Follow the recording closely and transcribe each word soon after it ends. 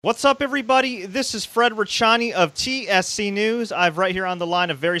What's up, everybody? This is Fred Ricciani of TSC News. I've right here on the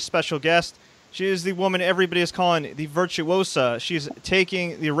line a very special guest. She is the woman everybody is calling the Virtuosa. She's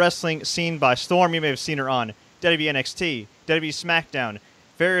taking the wrestling scene by storm. You may have seen her on WWE NXT, WWE SmackDown,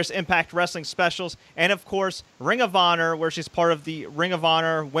 various Impact Wrestling specials, and, of course, Ring of Honor, where she's part of the Ring of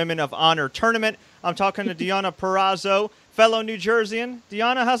Honor Women of Honor tournament. I'm talking to Deonna Purrazzo, fellow New Jerseyan.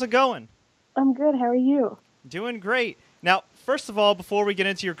 Deonna, how's it going? I'm good. How are you? Doing great. Now, first of all, before we get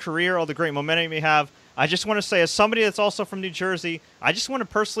into your career, all the great momentum you have, I just want to say, as somebody that's also from New Jersey, I just want to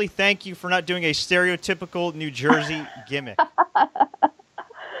personally thank you for not doing a stereotypical New Jersey gimmick.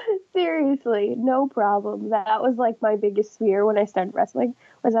 Seriously, no problem. That was like my biggest fear when I started wrestling,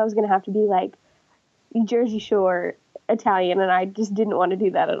 was I was going to have to be like Jersey Shore Italian, and I just didn't want to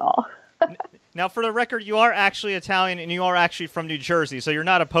do that at all. Now, for the record, you are actually Italian, and you are actually from New Jersey, so you're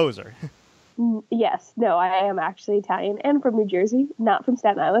not a poser. Yes, no, I am actually Italian and from New Jersey, not from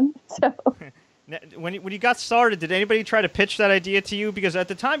Staten Island. So When you got started, did anybody try to pitch that idea to you? Because at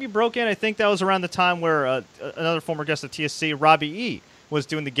the time you broke in, I think that was around the time where another former guest of TSC, Robbie E., was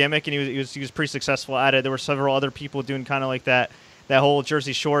doing the gimmick, and he was pretty successful at it. There were several other people doing kind of like that whole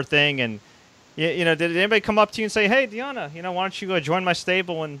Jersey Shore thing. And did anybody come up to you and say, "Hey, Deonna, why don't you go join my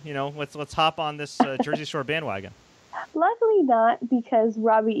stable and let's hop on this Jersey Shore bandwagon"? luckily not, because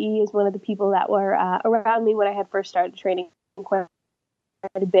Robbie E. is one of the people that were around me when I had first started training quite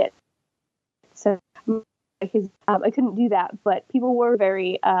a bit. So I couldn't do that, but people were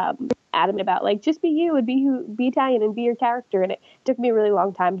very adamant about, like, just be you and be Italian and be your character. And it took me a really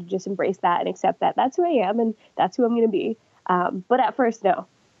long time to just embrace that and accept that that's who I am and that's who I'm going to be. But at first, no.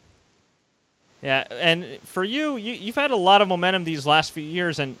 Yeah, and for you've had a lot of momentum these last few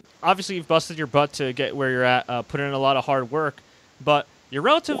years, and obviously you've busted your butt to get where you're at, put in a lot of hard work, but you're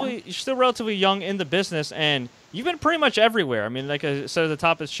still relatively young in the business, and you've been pretty much everywhere. I mean, like I said at the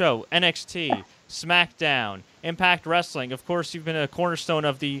top of the show, NXT, SmackDown, Impact Wrestling. Of course, you've been a cornerstone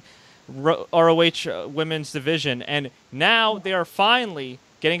of the ROH women's division, and now they are finally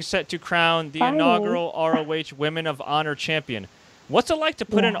getting set to crown the inaugural ROH Women of Honor champion. What's it like to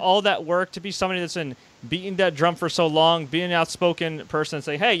put in all that work, to be somebody that's been beating that drum for so long, be an outspoken person and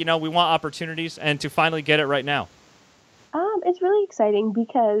say, hey, we want opportunities, and to finally get it right now? It's really exciting,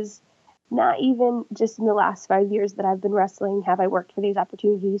 because not even just in the last 5 years that I've been wrestling have I worked for these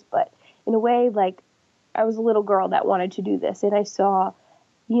opportunities, but in a way, like, I was a little girl that wanted to do this, and I saw,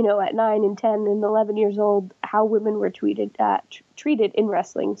 at 9 and 10 and 11 years old, how women were treated in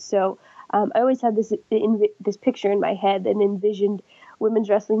wrestling. So I always had this picture in my head and envisioned women's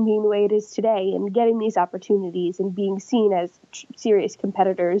wrestling being the way it is today, and getting these opportunities and being seen as serious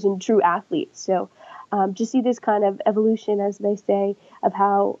competitors and true athletes. So to see this kind of evolution, as they say, of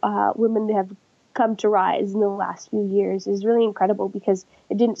how women have come to rise in the last few years is really incredible, because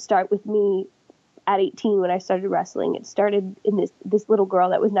it didn't start with me at 18 when I started wrestling. It started in this little girl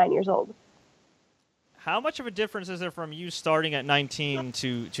that was 9 years old. How much of a difference is there from you starting at 19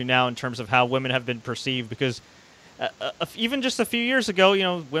 to now in terms of how women have been perceived? Because even just a few years ago,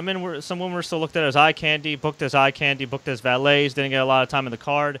 some women were still looked at as eye candy, booked as valets, didn't get a lot of time in the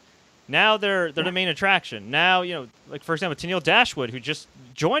card. Now they're the main attraction. Now, like, for example, Tennille Dashwood, who just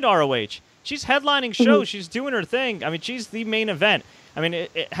joined ROH. She's headlining shows. She's doing her thing. I mean, she's the main event. I mean,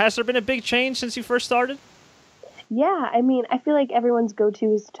 has there been a big change since you first started? Yeah, I mean, I feel like everyone's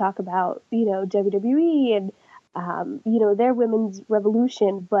go-to is to talk about, WWE and, their women's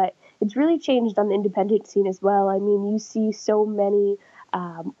revolution, but it's really changed on the independent scene as well. I mean, you see so many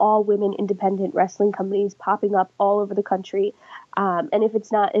all-women independent wrestling companies popping up all over the country. And if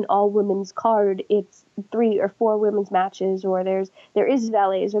it's not an all-women's card, it's 3 or 4 women's matches, or there is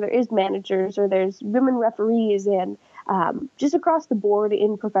valets, or there is managers, or there's women referees, and just across the board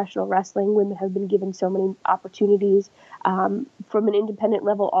in professional wrestling, women have been given so many opportunities from an independent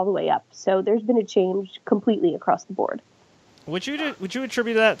level all the way up. So there's been a change completely across the board. Would you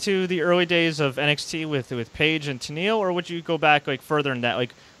attribute that to the early days of NXT with Paige and Tennille, or would you go back further than that?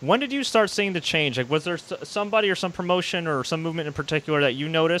 Like, when did you start seeing the change? Like, was there somebody or some promotion or some movement in particular that you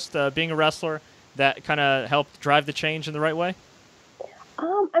noticed being a wrestler that kind of helped drive the change in the right way?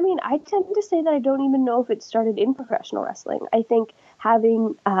 I mean, I tend to say that I don't even know if it started in professional wrestling. I think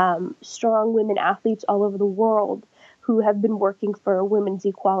having strong women athletes all over the world who have been working for women's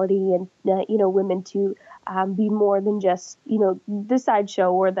equality and, women to be more than just, the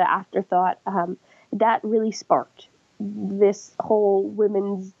sideshow or the afterthought, that really sparked this whole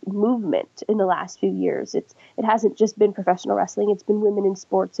women's movement in the last few years. It hasn't just been professional wrestling. It's been women in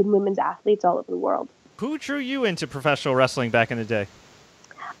sports and women's athletes all over the world. Who drew you into professional wrestling back in the day?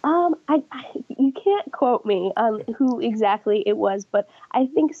 You can't quote me on who exactly it was, but I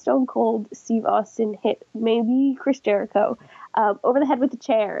think Stone Cold Steve Austin hit maybe Chris Jericho over the head with a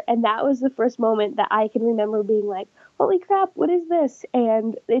chair, and that was the first moment that I can remember being like, "Holy crap, what is this?"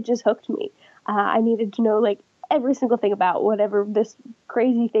 And it just hooked me. I needed to know like every single thing about whatever this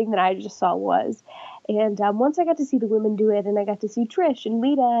crazy thing that I just saw was. And once I got to see the women do it, and I got to see Trish and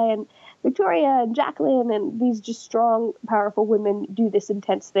Lita and Victoria and Jacqueline and these just strong, powerful women do this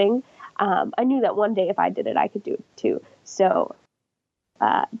intense thing, I knew that one day if I did it, I could do it too. So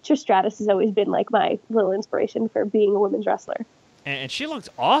Trish Stratus has always been like my little inspiration for being a women's wrestler. And she looked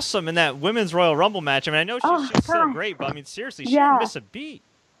awesome in that Women's Royal Rumble match. I mean, I know she's so great, but I mean, seriously, she didn't miss a beat.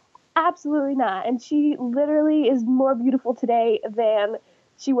 Absolutely not. And she literally is more beautiful today than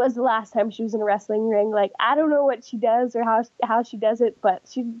she was the last time she was in a wrestling ring. Like, I don't know what she does or how she does it, but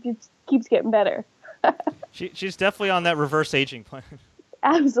she just keeps getting better. She's definitely on that reverse aging plan.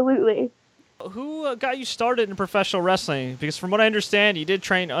 Absolutely. Who got you started in professional wrestling? Because from what I understand, you did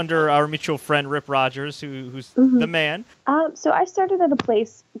train under our mutual friend, Rip Rogers, who's the man. So I started at a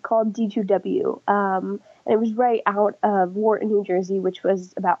place called D2W, and it was right out of Wharton, New Jersey, which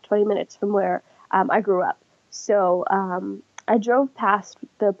was about 20 minutes from where I grew up. So I drove past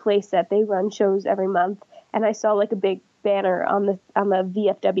the place that they run shows every month, and I saw like a big banner on the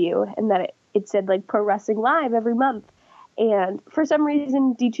VFW, and that it said like Pro Wrestling Live every month. And for some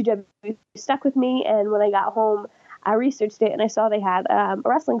reason, D2W stuck with me. And when I got home, I researched it and I saw they had a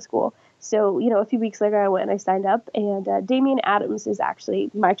wrestling school. So, a few weeks later, I went and I signed up. And Damian Adams is actually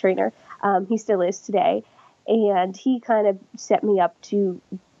my trainer. He still is today. And he kind of set me up to,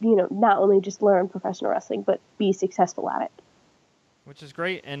 not only just learn professional wrestling, but be successful at it. Which is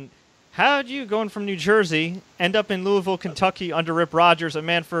great. And how did you, going from New Jersey, end up in Louisville, Kentucky under Rip Rogers? A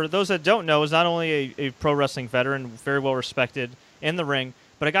man, for those that don't know, is not only a pro wrestling veteran, very well respected in the ring,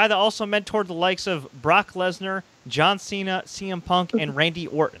 but a guy that also mentored the likes of Brock Lesnar, John Cena, CM Punk, and Randy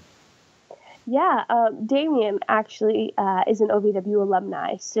Orton. Yeah, Damian actually is an OVW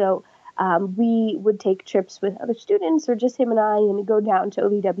alumni, so we would take trips with other students or just him and I and go down to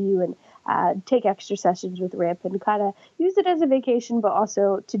OVW and take extra sessions with Rip and kind of use it as a vacation, but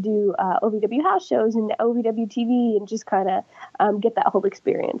also to do OVW house shows and OVW TV and just kind of get that whole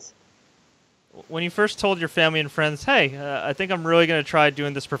experience. When you first told your family and friends, hey, I think I'm really going to try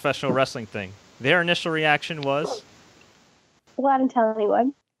doing this professional wrestling thing, their initial reaction was? Well, I didn't tell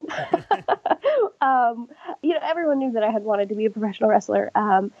anyone. Everyone knew that I had wanted to be a professional wrestler.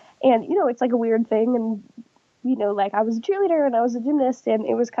 And, it's like a weird thing. And, like I was a cheerleader and I was a gymnast, and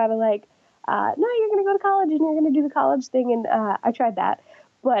it was kind of like, no, you're going to go to college and you're going to do the college thing. And I tried that.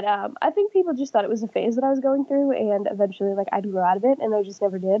 But I think people just thought it was a phase that I was going through, and eventually, like, I'd grow out of it, and I just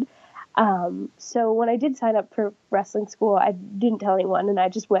never did. So when I did sign up for wrestling school, I didn't tell anyone, and I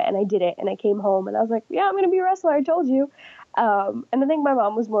just went and I did it, and I came home and I was like, yeah, I'm going to be a wrestler. I told you. And I think my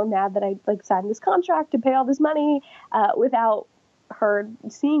mom was more mad that I signed this contract to pay all this money, without her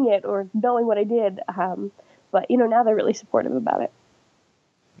seeing it or knowing what I did. But now they're really supportive about it.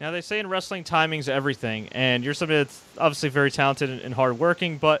 Now, they say in wrestling, timing's everything, and you're somebody that's obviously very talented and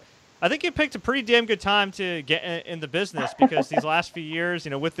hardworking, but I think you picked a pretty damn good time to get in the business, because these last few years,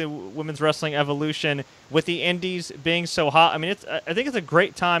 with the women's wrestling evolution, with the indies being so hot, I mean, I think it's a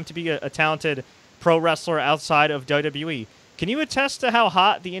great time to be a talented pro wrestler outside of WWE. Can you attest to how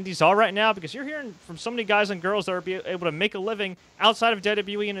hot the indies are right now? Because you're hearing from so many guys and girls that are able to make a living outside of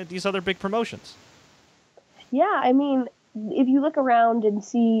WWE and these other big promotions. Yeah, I mean, if you look around and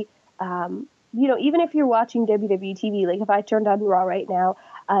see, even if you're watching WWE TV, like if I turned on Raw right now,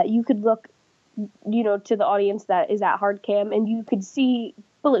 you could look, to the audience that is at Hard Cam, and you could see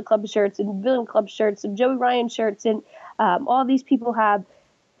Bullet Club shirts and Villain Club shirts and Joey Ryan shirts, and all these people have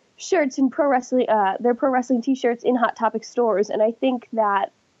shirts and their pro wrestling T-shirts in Hot Topic stores. And I think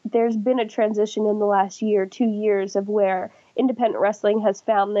that there's been a transition in the last 2 years of where independent wrestling has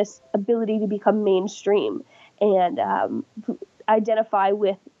found this ability to become mainstream and identify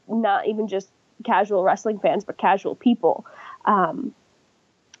with not even just casual wrestling fans, but casual people.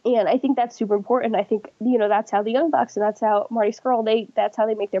 And I think that's super important. I think, that's how the Young Bucks and that's how Marty Scurll, that's how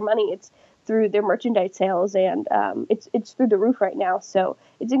they make their money. It's through their merchandise sales, and it's through the roof right now. So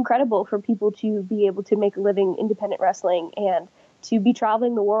it's incredible for people to be able to make a living independent wrestling and to be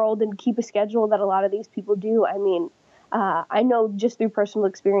traveling the world and keep a schedule that a lot of these people do. I mean, I know just through personal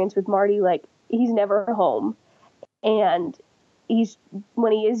experience with Marty, like, he's never home, and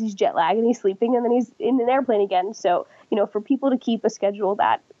when he is, he's jet lagged and he's sleeping, and then he's in an airplane again. So, for people to keep a schedule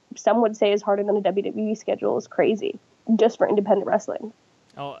that some would say is harder than a WWE schedule is crazy, just for independent wrestling.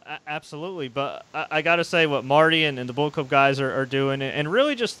 Oh, absolutely. But I got to say, what Marty and the Bullet Club guys are doing, and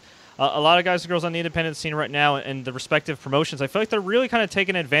really just a lot of guys and girls on the independent scene right now and the respective promotions, I feel like they're really kind of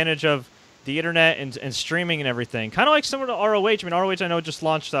taking advantage of the internet and streaming and everything. Kind of like similar to ROH. I mean, ROH I know just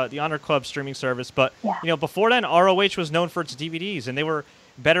launched the Honor Club streaming service, but Yeah. before then, ROH was known for its DVDs, and they were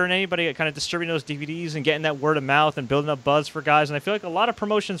better than anybody at kind of distributing those DVDs and getting that word of mouth and building up buzz for guys. And I feel like a lot of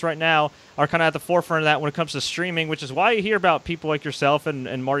promotions right now are kind of at the forefront of that when it comes to streaming, which is why you hear about people like yourself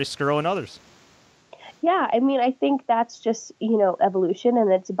and Marty Skrull and others. Yeah, I mean, I think that's just, evolution,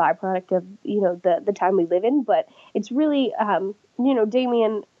 and it's a byproduct of, the time we live in. But it's really,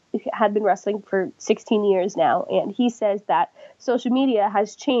 Damien had been wrestling for 16 years now, and he says that social media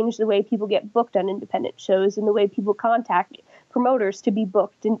has changed the way people get booked on independent shows and the way people contact promoters to be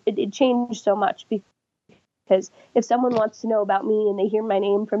booked. And it changed so much because if someone wants to know about me and they hear my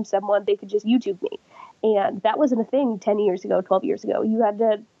name from someone, they could just YouTube me. And that wasn't a thing 10 years ago, 12 years ago. You had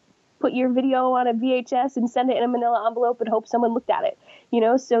to put your video on a VHS and send it in a manila envelope and hope someone looked at it.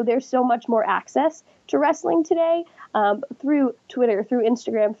 So there's so much more access to wrestling today, through Twitter, through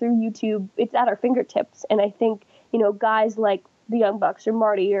Instagram, through YouTube. It's at our fingertips. And I think, guys like the Young Bucks or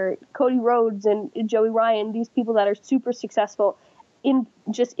Marty or Cody Rhodes and Joey Ryan, these people that are super successful in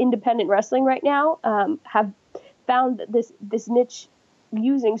just independent wrestling right now, have found this niche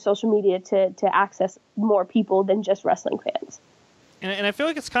using social media to access more people than just wrestling fans. And I feel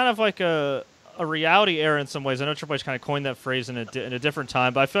like it's kind of like a reality era in some ways. I know Triple H kind of coined that phrase in a different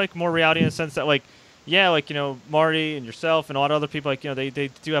time, but I feel like more reality in the sense that, like, yeah, like, Marty and yourself and a lot of other people, like, they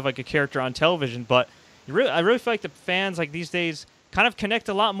do have, like, a character on television, but I really feel like the fans, like, these days kind of connect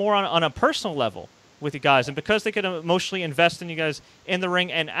a lot more on a personal level with you guys. And because they can emotionally invest in you guys in the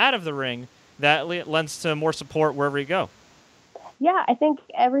ring and out of the ring, that lends to more support wherever you go. Yeah, I think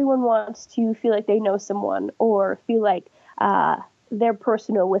everyone wants to feel like they know someone or feel like they're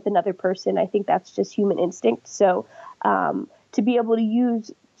personal with another person. I think that's just human instinct. So to be able to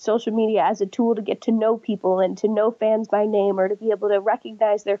use social media as a tool to get to know people and to know fans by name or to be able to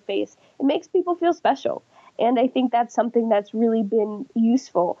recognize their face, it makes people feel special. And I think that's something that's really been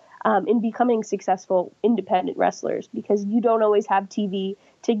useful in becoming successful independent wrestlers, because you don't always have TV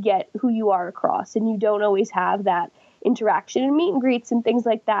to get who you are across, and you don't always have that interaction and meet and greets and things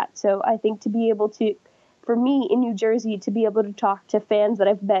like that. So I think to be able to, for me in New Jersey, to be able to talk to fans that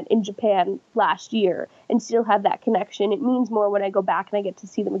I've met in Japan last year and still have that connection, it means more when I go back and I get to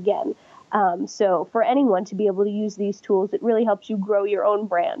see them again. So for anyone to be able to use these tools, it really helps you grow your own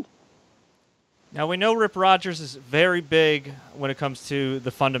brand. Now, we know Rip Rogers is very big when it comes to the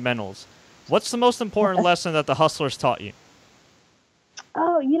fundamentals. What's the most important lesson that the Hustlers taught you?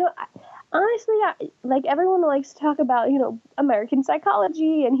 Oh, honestly, like everyone likes to talk about, American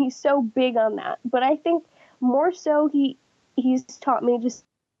psychology, and he's so big on that. But I think more so he's taught me just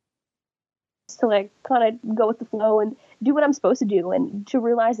to like kind of go with the flow and do what I'm supposed to do, and to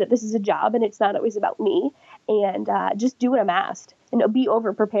realize that this is a job and it's not always about me, and just do what I'm asked and be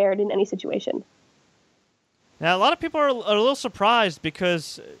over prepared in any situation. Now, a lot of people are a little surprised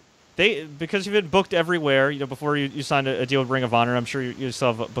because you've been booked everywhere, before you signed a deal with Ring of Honor. I'm sure you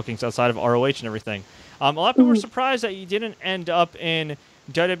still have bookings outside of ROH and everything. A lot of people were surprised that you didn't end up in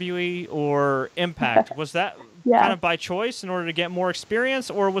WWE or Impact. Was that kind of by choice in order to get more experience,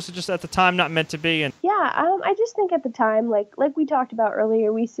 or was it just at the time not meant to be? And I just think at the time, like we talked about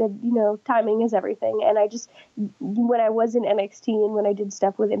earlier, we said, timing is everything. And I just, when I was in NXT and when I did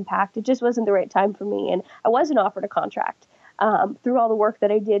stuff with Impact, it just wasn't the right time for me. And I wasn't offered a contract. Through all the work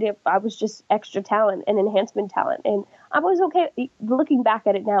that I did, I was just extra talent and enhancement talent. And I was okay. Looking back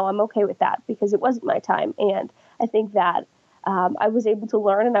at it now, I'm okay with that because it wasn't my time. And I think that I was able to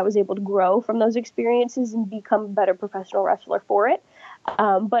learn and I was able to grow from those experiences and become a better professional wrestler for it.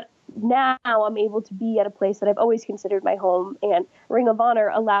 But now I'm able to be at a place that I've always considered my home, and Ring of Honor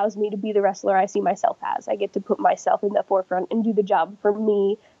allows me to be the wrestler I see myself as. I get to put myself in the forefront and do the job for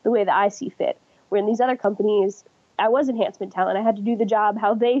me the way that I see fit. Where in these other companies, I was enhancement talent. I had to do the job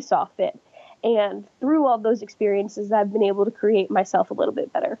how they saw fit. And through all those experiences, I've been able to create myself a little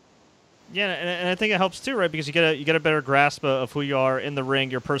bit better. Yeah, and I think it helps too, right? Because you get a better grasp of who you are in the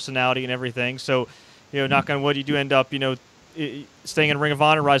ring, your personality, and everything. So, knock on wood, you do end up, staying in Ring of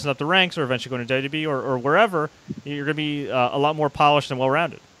Honor, rising up the ranks, or eventually going to WWE or wherever. You're going to be a lot more polished and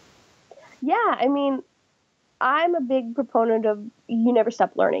well-rounded. Yeah, I mean, I'm a big proponent of you never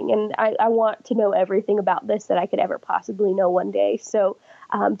stop learning, and I want to know everything about this that I could ever possibly know one day. So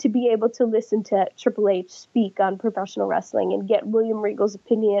to be able to listen to Triple H speak on professional wrestling and get William Regal's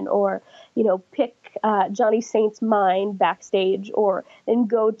opinion, or, pick Johnny Saint's mind backstage, or then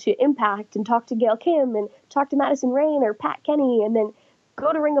go to Impact and talk to Gail Kim and talk to Madison Rayne or Pat Kenny, and then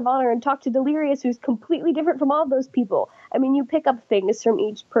go to Ring of Honor and talk to Delirious, who's completely different from all those people. I mean, you pick up things from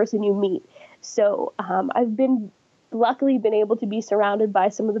each person you meet. So I've luckily been able to be surrounded by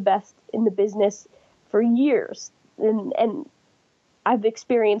some of the best in the business for years. And I've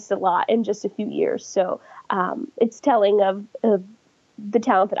experienced a lot in just a few years. So it's telling of the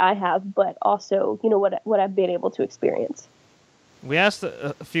talent that I have, but also, what I've been able to experience. We asked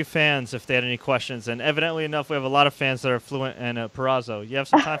a few fans if they had any questions, and evidently enough, we have a lot of fans that are fluent in Purrazzo. You have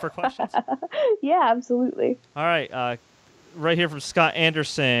some time for questions? Yeah, absolutely. All right. Right here from Scott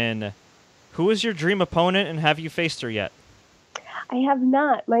Anderson. Who is your dream opponent, and have you faced her yet? I have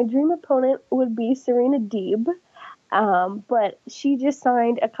not. My dream opponent would be Serena Deeb, but she just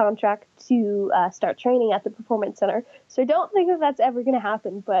signed a contract to start training at the Performance Center, so I don't think that's ever going to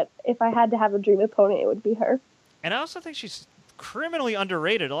happen, but if I had to have a dream opponent, it would be her. And I also think she's criminally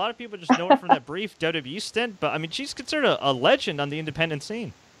underrated. A lot of people just know her from that brief WWE stint, but I mean, she's considered a legend on the independent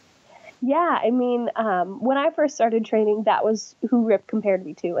scene. Yeah, I mean, when I first started training, that was who Rip compared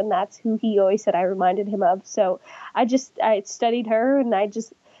me to, and that's who he always said I reminded him of. So I studied her, and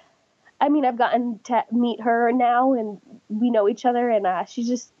I've gotten to meet her now, and we know each other, and she's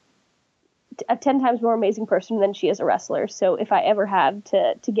just a 10 times more amazing person than she is a wrestler. So if I ever had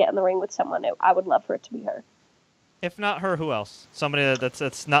to get in the ring with someone, I would love for it to be her. If not her, who else? Somebody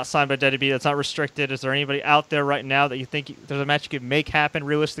that's not signed by WWE, that's not restricted. Is there anybody out there right now that you think there's a match you could make happen,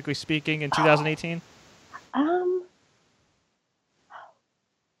 realistically speaking, in 2018?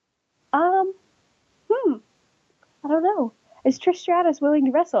 I don't know. Is Trish Stratus willing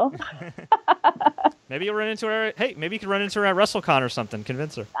to wrestle? Maybe you'll run into her. Hey, maybe you could run into her at WrestleCon or something.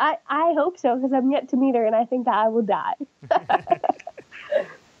 Convince her. I hope so, because I'm yet to meet her, and I think that I will die.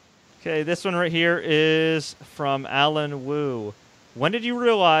 Okay, this one right here is from Alan Wu. When did you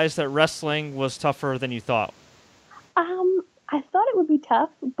realize that wrestling was tougher than you thought? I thought it would be tough,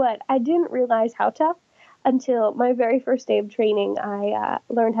 but I didn't realize how tough until my very first day of training. I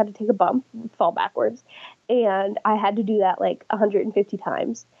learned how to take a bump, fall backwards, and I had to do that like 150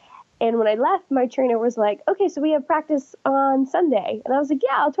 times. And when I left, my trainer was like, okay, so we have practice on Sunday. And I was like,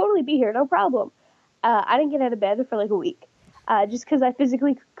 yeah, I'll totally be here, no problem. I didn't get out of bed for like a week. Just because I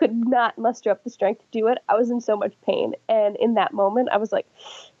physically could not muster up the strength to do it. I was in so much pain. And in that moment, I was like,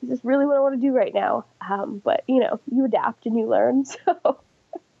 is this really what I want to do right now? But, you adapt and you learn. So.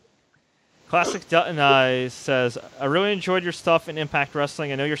 Classic Dutton says, I really enjoyed your stuff in Impact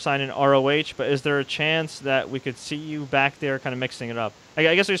Wrestling. I know you're signed in ROH, but is there a chance that we could see you back there kind of mixing it up? I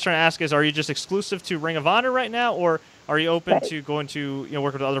guess what I was trying to ask is, are you just exclusive to Ring of Honor right now, or are you open to going to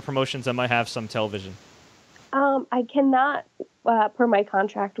work with other promotions that might have some television? I cannot, per my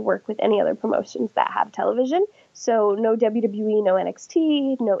contract, work with any other promotions that have television. So no WWE, no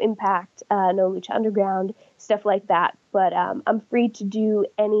NXT, no Impact, no Lucha Underground, stuff like that. But I'm free to do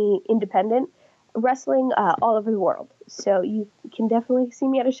any independent wrestling all over the world. So you can definitely see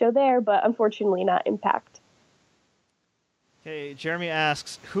me at a show there, but unfortunately not Impact. Okay, Jeremy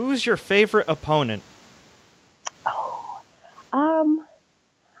asks, who's your favorite opponent?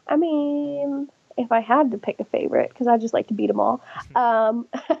 I mean, if I had to pick a favorite, because I just like to beat them all,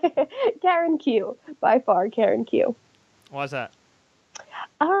 Karen Q, by far Karen Q. Why is that?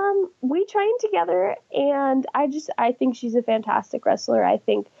 We trained together, and I think she's a fantastic wrestler. I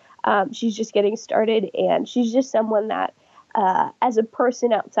think she's just getting started, and she's just someone that, as a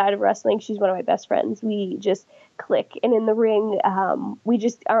person outside of wrestling, she's one of my best friends. We just click, and in the ring, we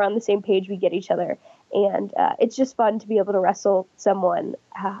just are on the same page. We get each other, and it's just fun to be able to wrestle someone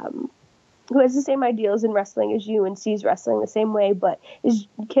who has the same ideals in wrestling as you and sees wrestling the same way, but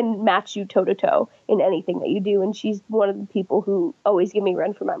can match you toe-to-toe in anything that you do. And she's one of the people who always give me a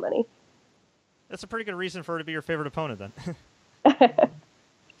run for my money. That's a pretty good reason for her to be your favorite opponent, then.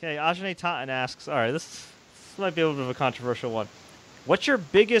 Okay, Ajane Totten asks, all right, this might be a little bit of a controversial one. What's your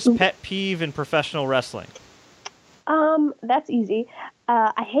biggest pet peeve in professional wrestling? That's easy.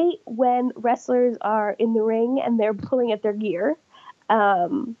 I hate when wrestlers are in the ring and they're pulling at their gear.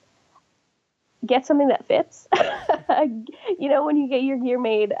 Get something that fits. When you get your gear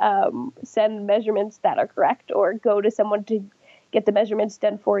made, send measurements that are correct, or go to someone to get the measurements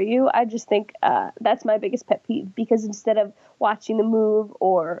done for you. I just think that's my biggest pet peeve, because instead of watching the move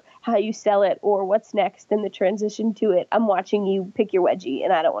or how you sell it or what's next and the transition to it, I'm watching you pick your wedgie,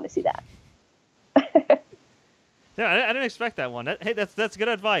 and I don't want to see that. Yeah, I didn't expect that one. That's good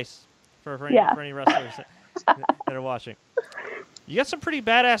advice for any wrestlers that are watching. You got some pretty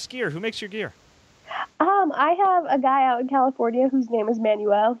badass gear. Who makes your gear? I have a guy out in California whose name is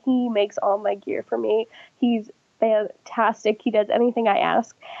Manuel. He makes all my gear for me. He's fantastic. He does anything I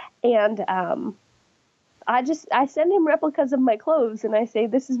ask. And I send him replicas of my clothes and I say,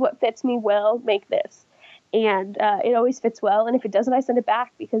 this is what fits me well, make this. And it always fits well. And if it doesn't, I send it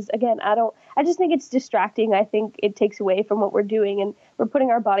back because, again, I just think it's distracting. I think it takes away from what we're doing, and we're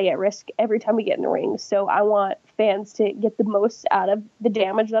putting our body at risk every time we get in the ring. So I want fans to get the most out of the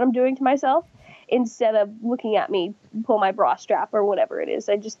damage that I'm doing to myself instead of looking at me pull my bra strap or whatever it is.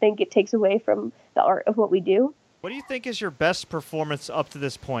 I just think it takes away from the art of what we do. What do you think is your best performance up to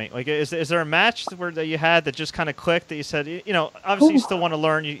this point? Like, is there a match that you had that just kind of clicked, that you said, obviously you still want to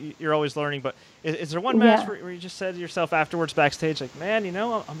learn, you're always learning, but is there one match where you just said to yourself afterwards backstage, like, man,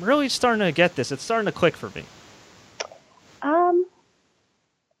 I'm really starting to get this. It's starting to click for me. I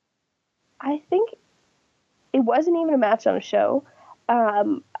think it wasn't even a match on a show.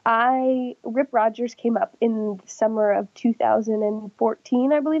 Rip Rogers came up in the summer of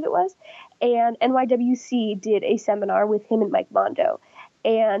 2014, I believe it was, and NYWC did a seminar with him and Mike Mondo.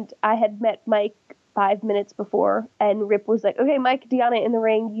 And I had met Mike 5 minutes before, and Rip was like, okay, Mike, Deonna in the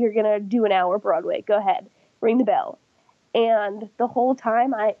ring, you're going to do an hour Broadway. Go ahead, ring the bell. And the whole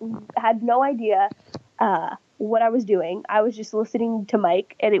time I had no idea what I was doing. I was just listening to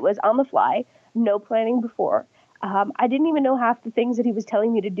Mike, and it was on the fly, no planning before. I didn't even know half the things that he was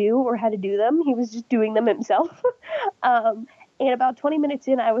telling me to do or how to do them. He was just doing them himself. And about 20 minutes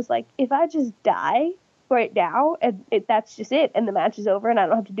in, I was like, if I just die right now, and that's just it, and the match is over and I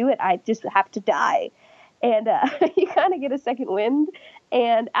don't have to do it, I just have to die. And you kind of get a second wind.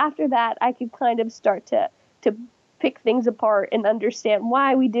 And after that, I could kind of start to pick things apart and understand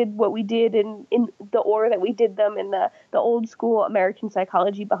why we did what we did in the order that we did them, and the old school American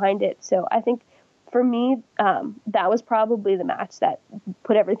psychology behind it. So I think for me, that was probably the match that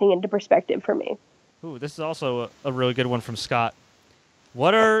put everything into perspective for me. Ooh, this is also a really good one from Scott.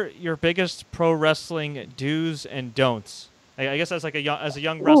 What are your biggest pro wrestling do's and don'ts? I guess as a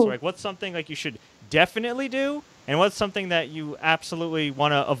young wrestler, like, what's something like you should definitely do, and what's something that you absolutely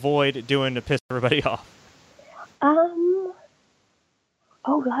want to avoid doing to piss everybody off? Oh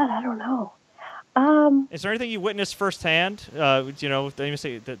God, I don't know. Is there anything you witnessed firsthand? That you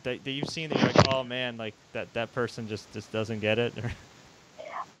say that you've seen that you're like, oh man, like that person just doesn't get it?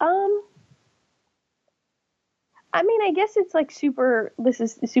 I mean, I guess it's like this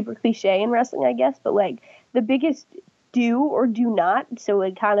is super cliche in wrestling, I guess, but like the biggest do or do not, so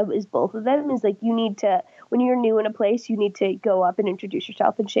it kind of is both of them, is like you need to, when you're new in a place, you need to go up and introduce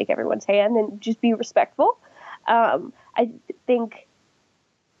yourself and shake everyone's hand and just be respectful. I think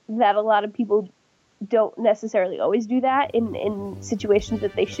that a lot of people don't necessarily always do that in situations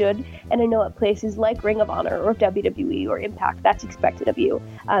that they should. And I know at places like Ring of Honor or WWE or Impact, that's expected of you.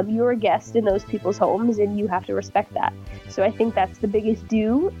 You're a guest in those people's homes and you have to respect that. So I think that's the biggest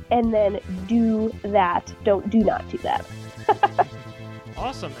do, and then do that. Do not do that.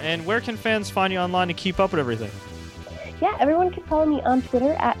 Awesome. And where can fans find you online to keep up with everything? Yeah, everyone can follow me on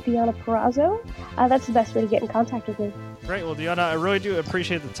Twitter at Deonna Purrazzo. That's the best way to get in contact with me. Great. Well, Deonna, I really do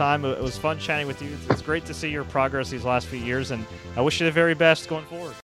appreciate the time. It was fun chatting with you. It's great to see your progress these last few years, and I wish you the very best going forward.